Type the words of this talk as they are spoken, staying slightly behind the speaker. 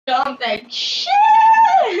Something.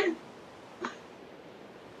 Shit!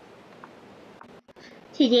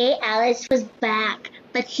 Today Alice was back,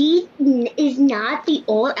 but she is not the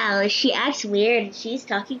old Alice. She acts weird and she's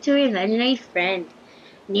talking to her imaginary friend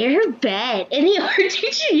near her bed. And the art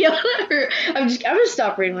teacher yelled at her. I'm gonna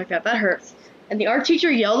stop reading like that. That hurts. And the art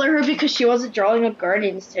teacher yelled at her because she wasn't drawing a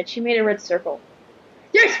garden. Instead, she made a red circle.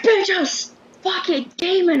 There's bitches! Fucking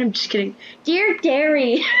demon! I'm just kidding. Dear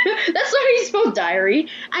Diary. That's not how you spell diary.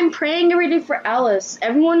 I'm praying every day for Alice.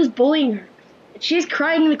 Everyone is bullying her. And she is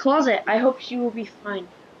crying in the closet. I hope she will be fine.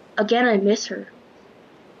 Again, I miss her.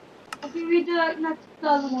 Okay, read the next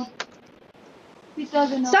other one. Read the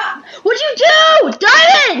other one. Stop! What'd you do?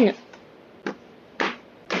 Diamond!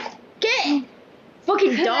 Get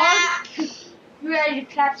fucking dog. You ready to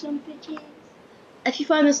clap some bitches? If you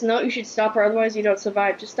find this note, you should stop her, otherwise you don't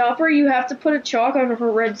survive. To stop her, you have to put a chalk on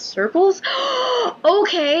her red circles?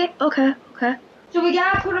 Okay. So we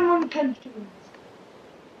gotta put them on the pencils.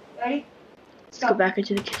 Ready? Let's go back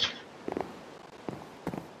into the kitchen.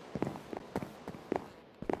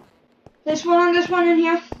 This one in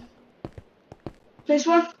here. This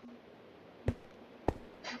one.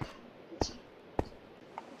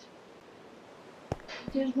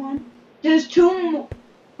 There's one. There's two more.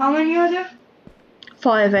 How many are there?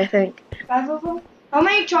 5, I think. 5 of them? How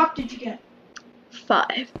many chalk did you get?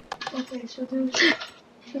 5. Okay, so there's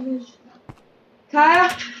Kaya?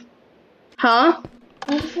 Huh?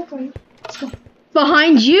 Where the fuck are you? Let's go.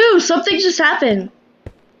 Behind you! Something just happened.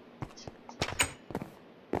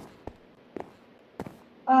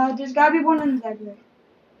 There's gotta be one in the library.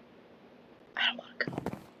 I don't want to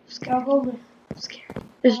go. I'll go over. I'm scared.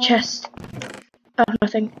 There's a chest. Oh,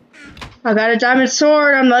 nothing. I got a diamond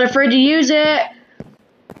sword. I'm not afraid to use it.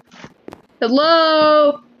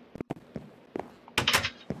 Hello?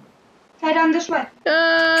 Head on this way.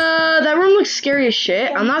 That room looks scary as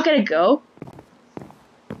shit. I'm not gonna go.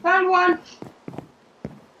 Found one.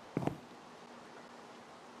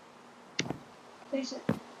 Place it.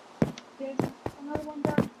 There's another one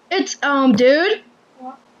down. It's, dude.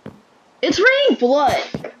 What? It's raining blood.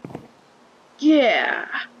 Yeah.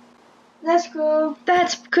 Let's go.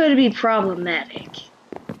 That's gonna be problematic.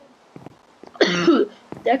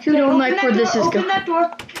 That could don't like where this is going. going. Open that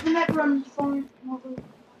door. Open that door on the phone.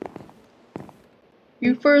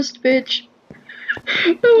 You first, bitch.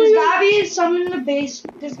 There's gotta be some in the base.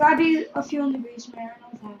 There's gotta be a few in the basement. I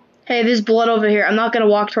don't know that. Hey, there's blood over here. I'm not gonna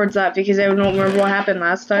walk towards that because I don't remember what happened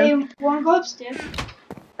last time. Hey, wanna go upstairs?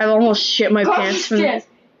 I almost shit my Go pants from. upstairs.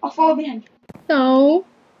 I'll follow behind you. No.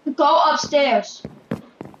 Go upstairs.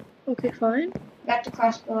 Okay, fine. Got the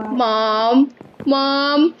crossbow out. Mom.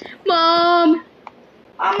 Mama,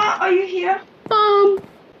 are you here? Mom.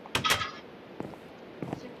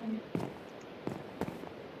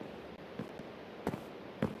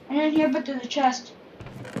 I didn't hear but to the chest.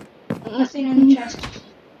 Nothing in the chest.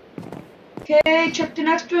 Okay, check the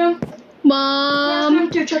next room. Mom. Next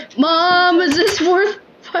room too, check the Mom, is this worth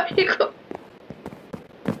fighting?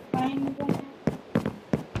 Find one.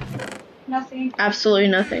 Nothing. Absolutely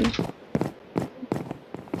nothing.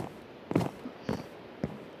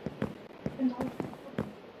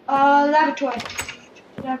 Laboratory.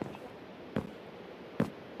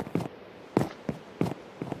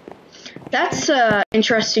 That's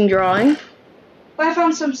interesting drawing. I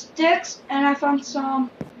found some sticks and I found some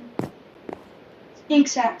ink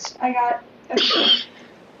sacks. I got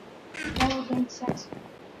all of ink sacks.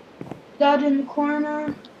 Dot in the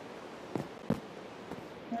corner.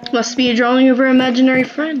 Must be a drawing of her imaginary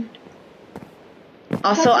friend.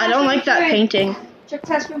 Also, I don't like that painting. Check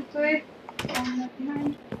classroom 3.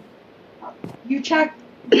 Behind. You check.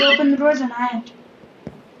 You open the doors and I enter.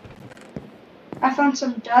 I found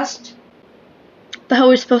some dust. The hell are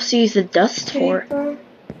we supposed to use the dust for? Paper.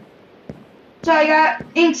 So I got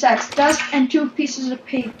ink sacks, dust, and 2 pieces of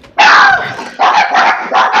paper.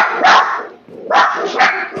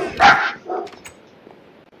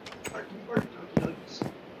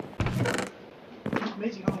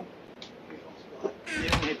 Amazing how they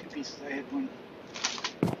only had 2 pieces. I had one.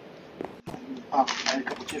 I had a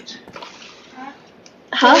couple chips.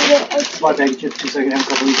 Huh? Bought a bag of chips just so I could have a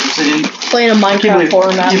couple of each. I didn't. Playing a Minecraft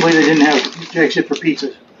horror I map. can't believe they didn't have jack shit for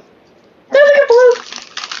pizzas. There's like a blue.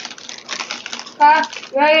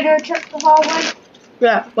 Ready to check the hallway?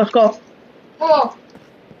 Yeah, let's go. Oh.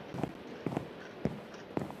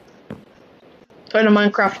 Playing a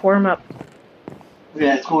Minecraft horror map.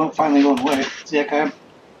 Yeah, it's going, finally going away. See that guy?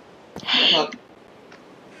 Look.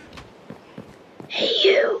 Hey,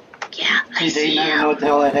 you. Yeah, I See, see I don't know you. what the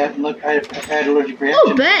hell that happened. Look, I had allergic reaction.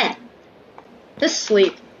 Oh, Ben. Just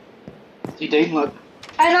sleep. See, Dayton, look.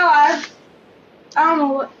 I know, I don't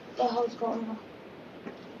know what. the hell's going on?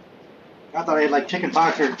 I thought I had like chicken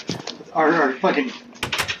pox or fucking.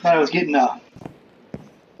 Thought I was getting Oh.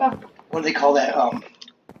 What do they call that?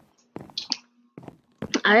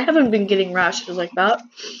 I haven't been getting rashes like that.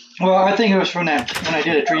 Well, I think it was from that when I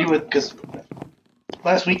did a tree with because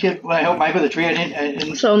last weekend when I helped Mike with a tree, I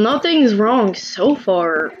didn't. So nothing's wrong so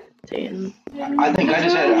far, Dan. I think I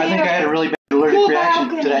had a really bad allergic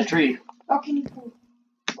reaction to that tree. How can you pull?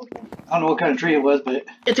 Okay. I don't know what kind of tree it was, but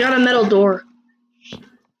It's got a metal door.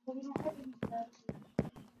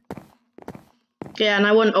 Yeah, and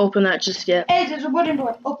I wouldn't open that just yet. Hey, there's a wooden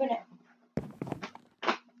door. Open it.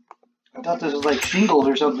 I thought this was like shingles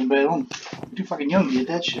or something. But I'm too fucking young to get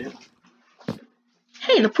that shit.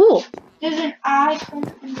 Hey, the pool. There's an eye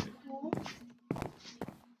coming in the pool.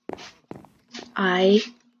 I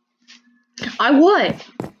what?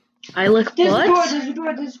 I lick There's butts? a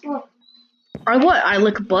door. I what? I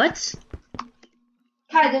lick butts?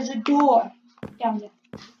 Kai, there's a door down there.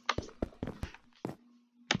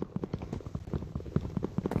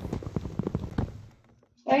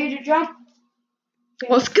 Ready to jump?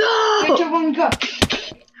 Let's go! Wait till when we go.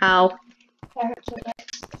 How? That hurt so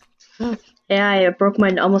bad. Yeah, I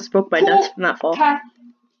almost broke my nuts from that fall. Kai.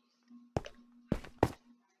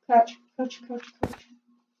 Crouch.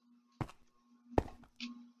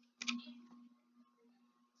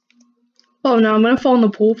 Oh no, I'm gonna fall in the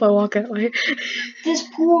pool if I walk that way. This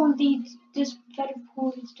better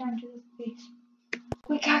pool leads down to the base.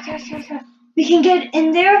 Wait, Kai. We can get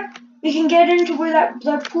in there. We can get into where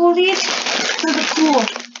that pool leads through the pool.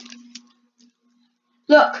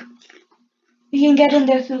 Look. We can get in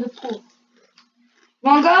there through the pool.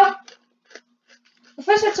 Wanna go? But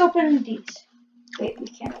first, let's open these. Wait, we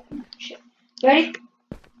can't open that shit. Ready?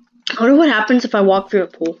 I wonder what happens if I walk through a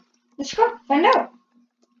pool. Let's go. Find out.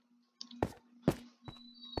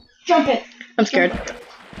 Jump it. I'm scared.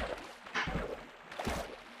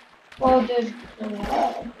 Well, there's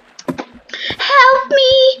Help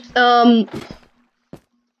me!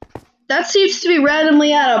 That seems to be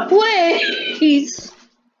randomly out of place.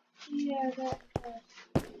 Yeah, that.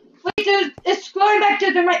 Wait, it's going back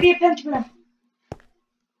to. There might be a pentagram.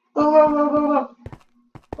 Go.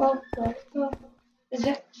 Is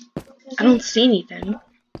it? I don't see anything.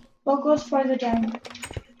 What goes farther down?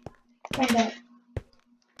 Find out.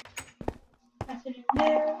 Nothing in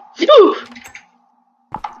there. Ooh!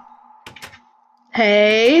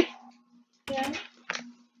 Hey. Yeah.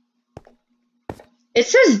 It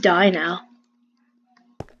says die now.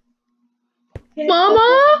 Okay,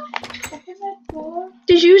 Mama? Open that door.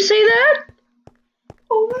 Did you say that?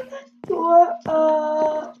 Open that door.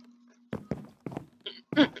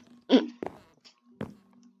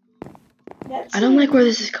 I don't like where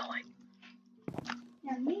this is going.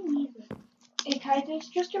 Yeah, me neither. Hey, Kai, there's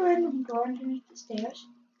just a random door underneath the stairs.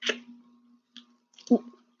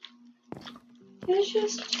 It's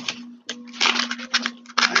just.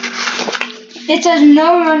 It says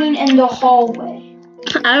no running in the hallway.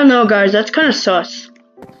 I don't know, guys. That's kind of sus.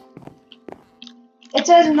 It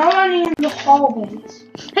says no running in the hallways.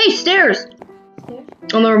 Hey, stairs!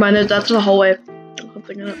 Oh, never mind. That's the hallway.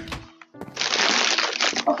 Opening up.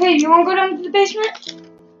 Okay, you want to go down to the basement?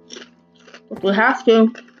 We'll have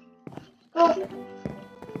to. Go.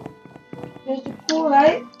 There's the pool,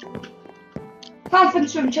 right?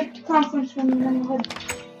 Conference room. Check the conference room and then we'll head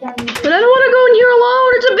down the But I don't want to go in here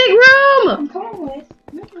alone. It's a big room. I'm coming with.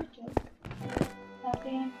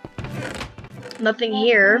 Nothing. Nothing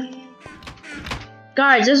here.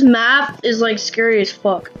 Guys, this map is like scary as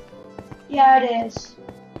fuck. Yeah, it is.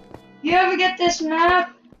 You ever get this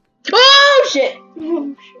map? Oh shit!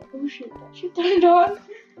 Oh shit. That shit turned on.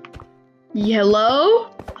 Hello?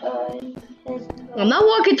 Yes, I'm not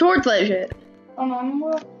walking towards that shit. I'm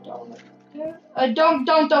walking over there. Don't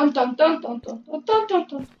hurt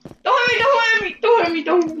me.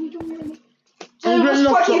 I'm There was getting the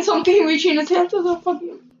fucking fuck- something reaching its hand to the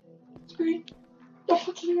fucking screen. Don't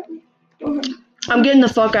fucking hurt me. Don't hurt me. I'm getting the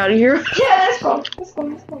fuck out of here. Yeah, let's go.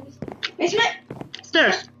 Basement.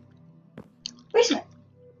 Stairs. Basement.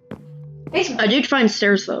 I did find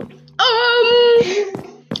stairs though.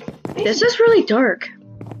 This is really dark.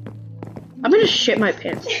 I'm gonna shit my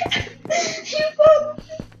pants.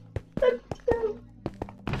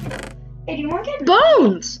 Hey, do you want to get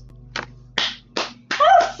Bones!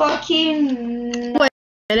 how fucking? Wait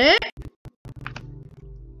a minute.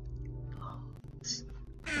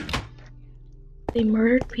 They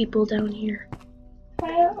murdered people down here.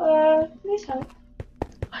 Please help.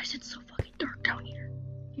 Why is it so fucking dark down here?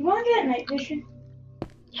 You want to get night vision?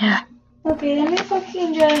 Yeah. Okay, let me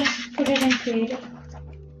fucking just put it in creative.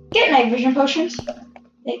 Get night vision potions.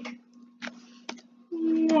 Like,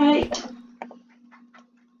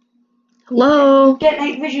 Hello? Get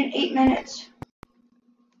night vision 8 minutes.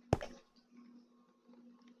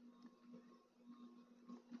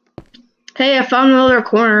 Hey, I found another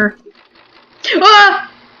corner. Ah!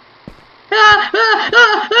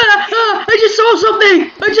 I just saw something!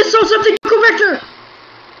 Go back there!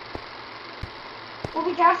 Well,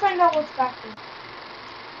 we gotta find out what's back there.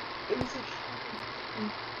 It was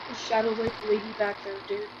a shadow like lady back there,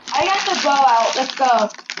 dude. I got the bow out. Let's go.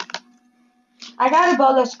 I got a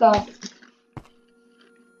bow. Let's go.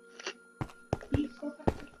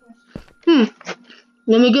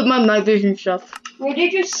 Let me get my night vision stuff. Where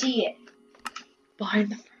did you see it? Behind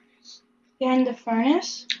the furnace. Behind the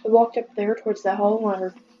furnace? I walked up there towards that hall and I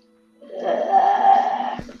heard.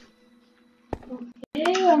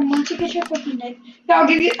 Okay, once you get your fucking night. Yeah, I'll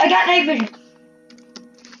give you. I got night vision.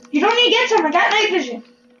 You don't need to get some. I got night vision.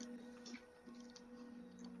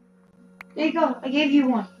 There you go. I gave you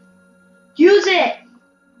one. Use it.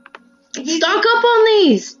 Stock up on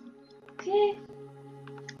these! Okay.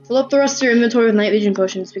 Fill up the rest of your inventory with night vision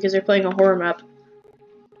potions because they're playing a horror map.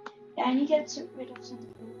 Yeah, I need to get rid of some.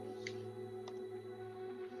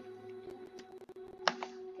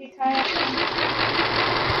 Okay, Kaya.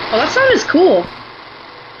 Oh, that sound is cool.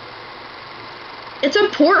 It's a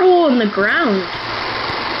porthole in the ground.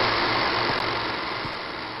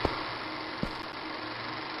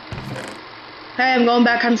 Hey, I'm going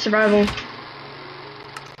back on survival.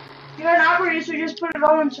 You're an operator, so just put it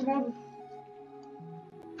all in survival.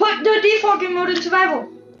 Put the default game mode in survival.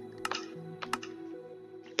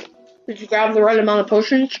 Did you grab the right amount of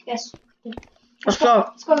potions? Yes. Let's go.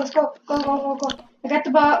 Let's go, let's go. Go. I got the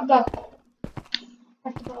bow. Go. I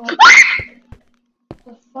got the bow.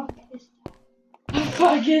 The fuck is that? The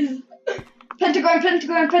fuck is... Pentagram.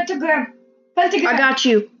 I got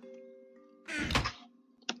you.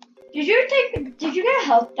 Did you get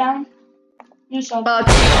health down? You saw.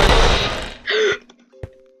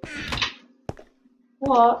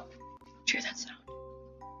 What? Hear that sound?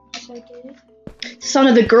 Yes, I did. Sound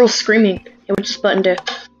of the girl screaming. Hey, which button to?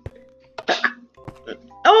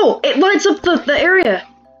 Oh, it lights up the area.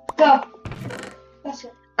 Go. That's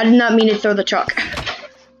it. I did not mean to throw the chalk.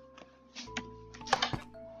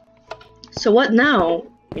 So what now?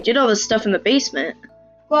 We did all this stuff in the basement.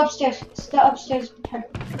 Go upstairs. It's the upstairs part.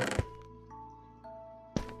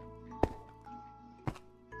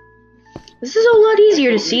 This is a lot easier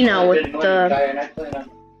to see now with the...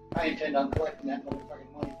 I intend on collecting that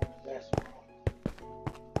motherfucking money from his ass.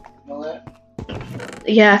 You know that?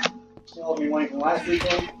 Yeah. Still owe me money from last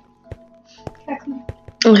weekend.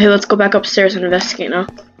 Okay, let's go back upstairs and investigate now.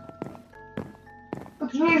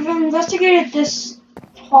 Because we've investigated this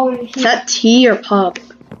hallway here. Is that tea or pub?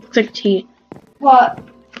 Looks like tea. What?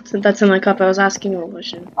 So that's in my cup. I was asking a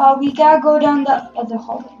question. We gotta go down the other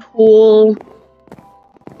hallway. Cool.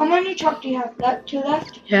 How many chalk do you have? Two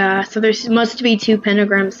left? Yeah, so there must be 2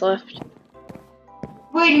 pentagrams left.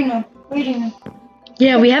 Waiting room.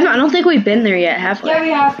 Yeah, we haven't. I don't think we've been there yet, have we? Yeah, we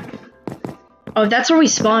have. Oh, that's where we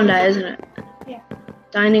spawned at, isn't it? Yeah.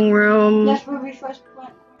 Dining room. That's where we first went.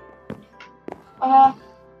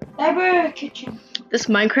 Library, kitchen. This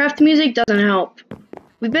Minecraft music doesn't help.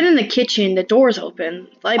 We've been in the kitchen. The door's open.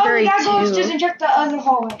 Library we gotta go upstairs too. and check the other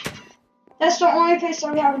hallway. That's the only place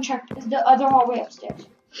that we haven't checked. Is the other hallway upstairs.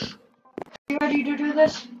 You ready to do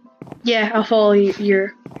this? Yeah, I'll follow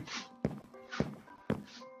your.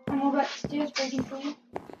 I'm gonna go upstairs waiting for you.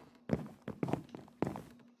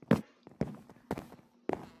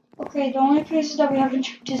 Okay, the only places that we haven't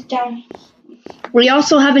checked is down here. We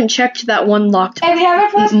also haven't checked that one locked Hey, we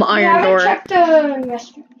haven't iron door. checked the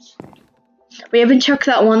restrooms. We haven't checked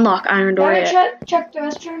that one lock iron door We yet. haven't checked the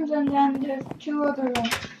restrooms and then the 2 other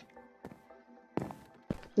rooms.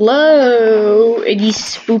 Hello, are these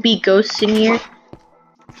spoopy ghosts in here?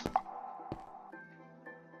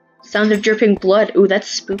 Sound of dripping blood. Ooh,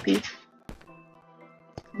 that's spoopy.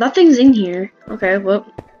 Nothing's in here. Okay, well.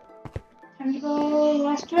 Time to go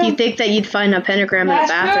last room. You think that you'd find a pentagram in a Last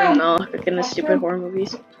bathroom room. though, like in the Last stupid room. horror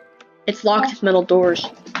movies? It's locked with metal doors.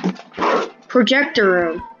 Projector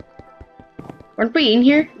room. Weren't we in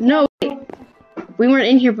here? No, wait. We weren't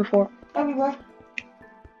in here before. There we go.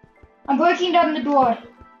 I'm breaking down the door.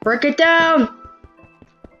 Break it down!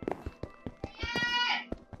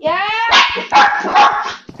 Yeah!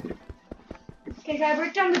 Okay, can I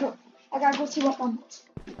break down the door? I gotta go see what one is.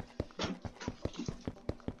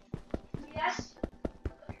 Yes?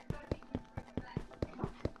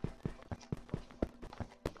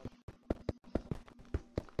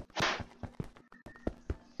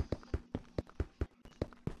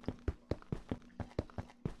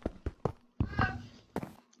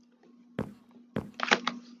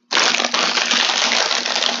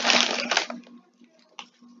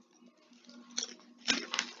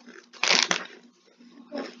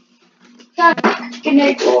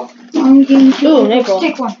 egg roll. I'm getting two. Ooh, an egg roll.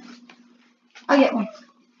 Take one. I'll get one.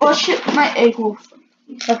 Oh shit, my egg roll.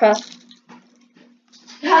 Okay.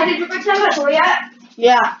 How did you fix that for yet?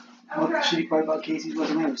 Yeah. Well, the shitty part about Casey's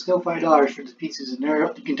wasn't there. It was still $5 for the pieces, and they're,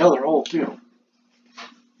 you can tell they're old too.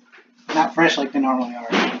 Not fresh like they normally are.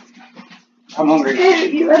 I'm hungry. Hey,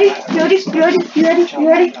 you ready? You ready? You ready? You ready? You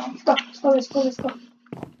ready? Let's go. Let's go. Let's go. Let's go.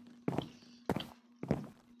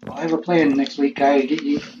 Well, I have a plan next week. I get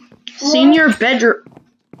you. Senior bedroom.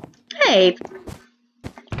 Hey.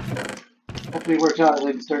 Hopefully it works out.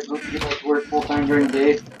 I can start get back to work full time during the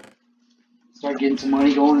day. Start getting some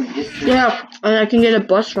money going and get. Yeah, and I can get a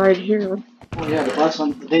bus ride here. Well, yeah, the bus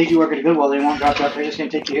on the days you work at a Goodwill, they won't drop you off. They're just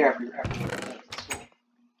gonna take you here after work.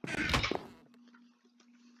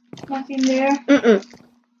 Nothing there. Mm-mm.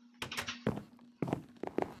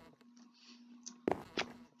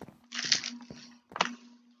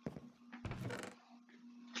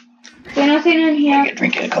 There's nothing in here. Get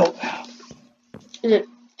drinking a Coke. Is it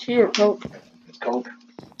tea or Coke? It's Coke.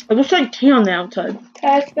 It looks like tea on the outside.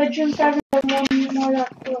 Past bedroom 7, one more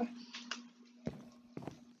locked door.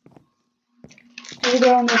 There's a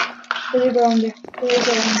girl in there. There's a girl in there. There's a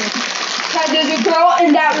girl in there. Kat, there's a girl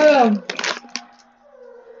in that room.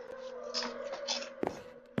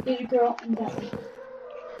 There's a girl in that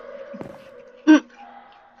room.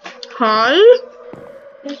 Hi?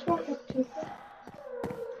 This one up too far.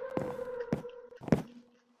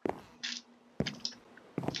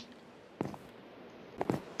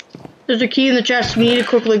 There's a key in the chest. We need to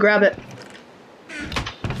quickly grab it.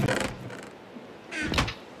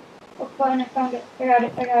 Oh, fine, I found it. I got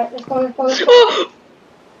it. I got it. Let's go. Let's go. Let's go.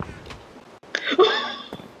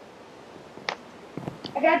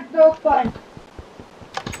 I got the door button.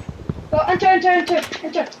 Go, enter, enter, enter,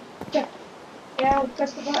 enter, enter. Yeah,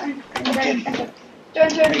 press the button and then enter. There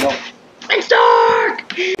you Enter. go. It's dark!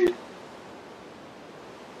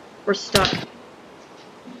 We're stuck.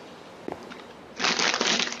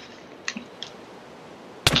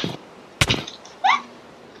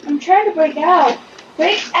 I'm trying to break out.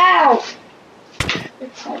 Break out!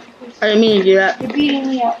 I didn't mean to do that. You're beating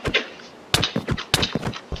me up.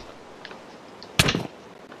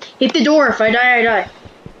 Hit the door. If I die, I die.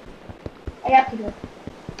 I got the door.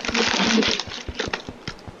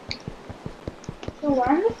 So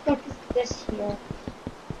why the fuck is this here?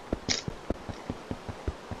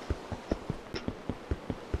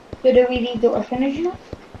 So do we leave the orphanage now?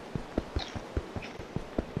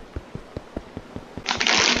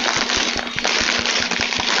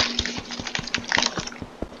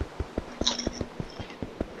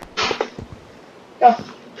 Go.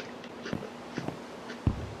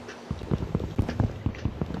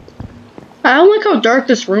 I don't like how dark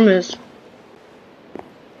this room is.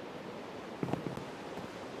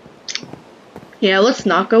 Yeah, let's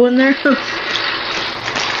not go in there. Think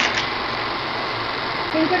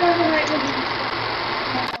about the right with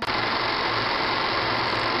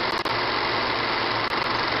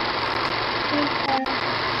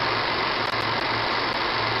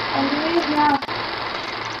I'm doing it now.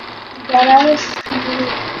 Got Alice.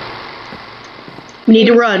 We need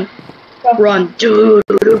to run. Go. Run. Do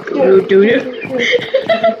do do do do do.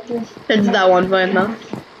 It's that one fine though.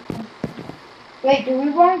 Wait, do we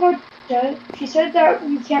want to go? She said that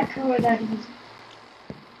you can't cover that easy.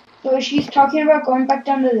 So she's talking about going back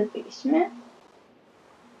down to the basement.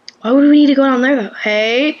 Why would we need to go down there though?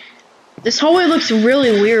 Hey, this hallway looks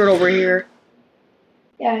really weird over here.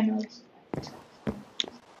 Yeah, I know this.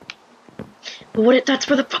 But what if that's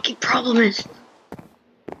where the fucking problem is?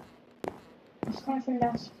 It's coming from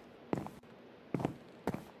downstairs.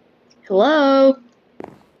 Hello?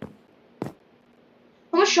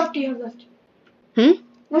 How much shop do you have left? Hmm?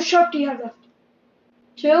 How much shop do you have left?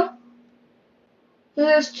 2? So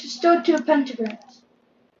there's still 2 pentagrams.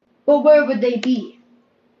 But where would they be?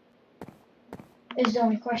 Is the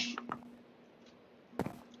only question.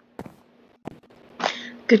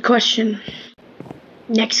 Good question.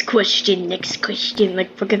 Next question, like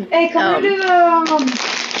fucking Hey, come into the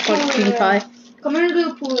pumpkin pie. Come into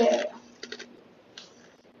the pool area.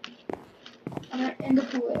 I'm in the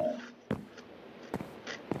pool area.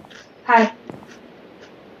 Hi.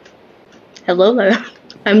 Hello there.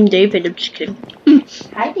 I'm David, I'm just kidding.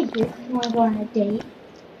 Hi, David. You wanna go on a date?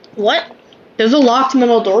 What? There's a locked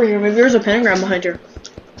metal door here. Maybe there's a pentagram behind her.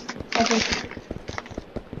 Okay.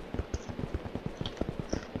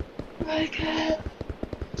 My God.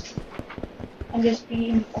 I'm just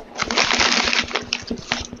being.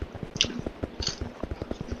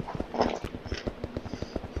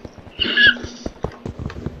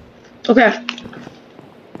 Okay.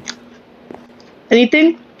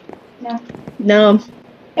 Anything? No. No.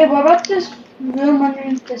 Hey, what about this Room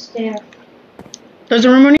underneath the stair. There's a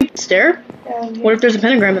room underneath the stair? Yeah. What if there's a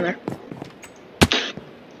pentagram in there?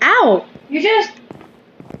 Ow! You just.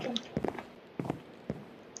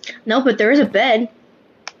 No, but there is a bed.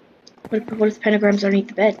 What if the pentagram's underneath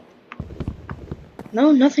the bed?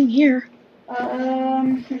 No, nothing here.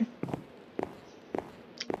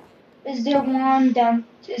 Is there one down?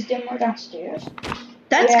 Is there more downstairs?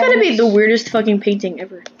 That's gotta be the weirdest fucking painting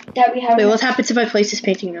ever. That we have. Wait, what happens if I place this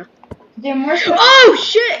painting now? Is there more? Oh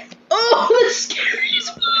shit! Oh, that's scary as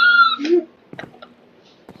fuck!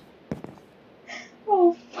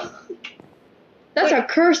 Oh fuck. That's a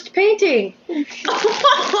cursed painting! You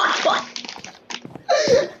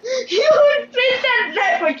would fit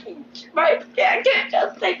that fucking my character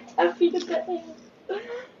just like 10 feet of the air.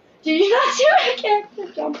 Did you not see my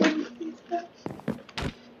character jumping these steps?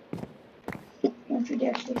 Don't you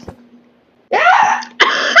dare place it. Ah!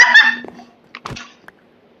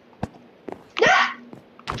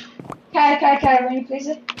 Kai, when you place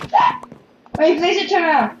it. Ah! When you place it, turn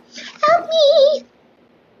around. Help me!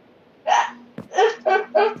 Ah!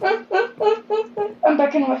 I'm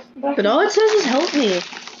backing away. But all it says is help me.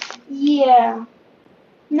 Yeah.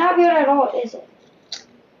 Not weird at all, is it?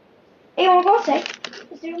 Hey, wanna go outside?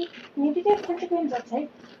 Is there, maybe there's pentagrams outside?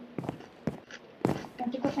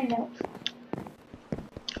 Want to go find out?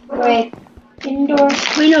 Wait.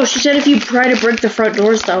 Indoors. Wait, no, she said if you try to break the front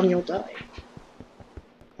doors down, you'll die.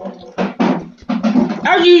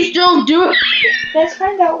 Are you still doing it? Let's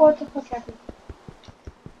find out what the fuck happened.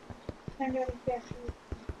 Find out if we actually.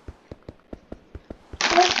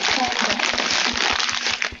 Let's find out.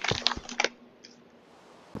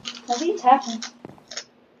 Nothing's happened.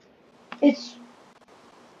 It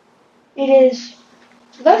is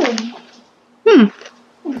lovely.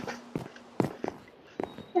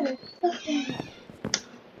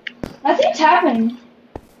 Nothing's happened.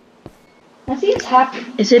 Nothing's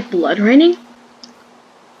happened. Is it blood raining?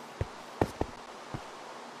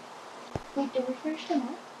 Wait, did we finish them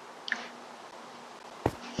up?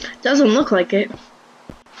 Doesn't look like it.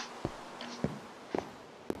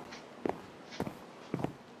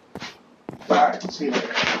 Alright, see you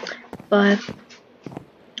later. But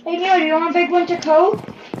Hey Neil, do you want a big winter coat?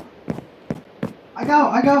 I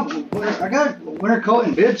got a winter coat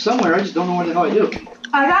and bib somewhere. I just don't know what the hell I do.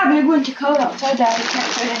 I got a big winter coat outside that I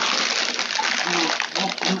can't fit in.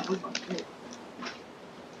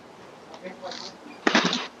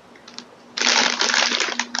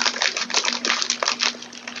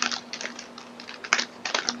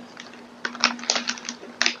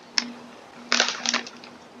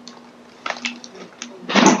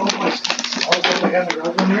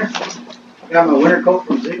 I got my winter coat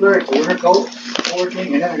from Ziegler. It's a winter coat, forward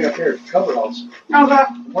thing, and then I got a pair of coveralls. Okay.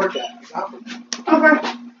 Work that. I got them. Okay.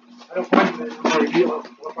 I don't find them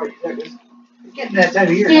what part you said. It's getting that time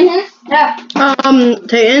of year. Yeah.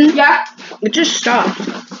 Tayton? Yeah. It just stopped.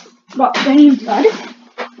 What, raining blood?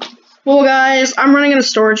 Well, guys, I'm running out of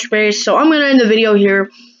storage space, so I'm gonna end the video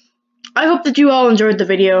here. I hope that you all enjoyed the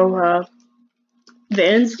video.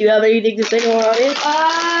 Vince, do you have anything to say to our audience?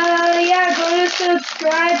 Yeah, go to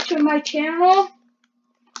subscribe to my channel.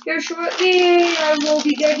 Here shortly, I will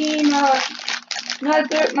be getting a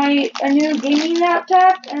new gaming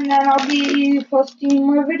laptop, and then I'll be posting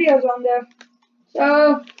more videos on there.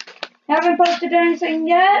 So, haven't posted anything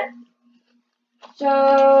yet.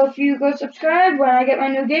 So, if you go subscribe, when I get my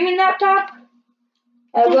new gaming laptop,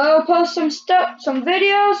 I will post some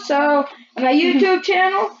videos. So, my YouTube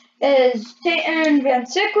channel is Tayton Van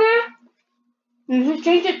Sickler. You should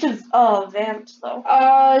change it to Vance though.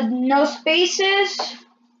 No spaces.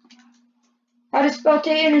 How to spell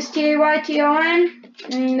Tayton is Tayton.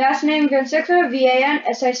 Last name Van Sickler,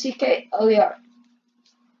 Vansickler.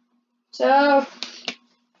 So,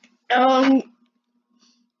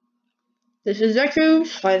 this is Zeku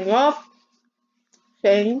signing off,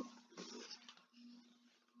 saying,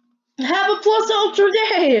 have a plus ultra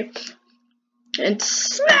day, and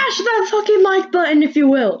smash that fucking like button if you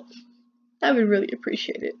will. I would really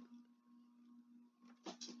appreciate it.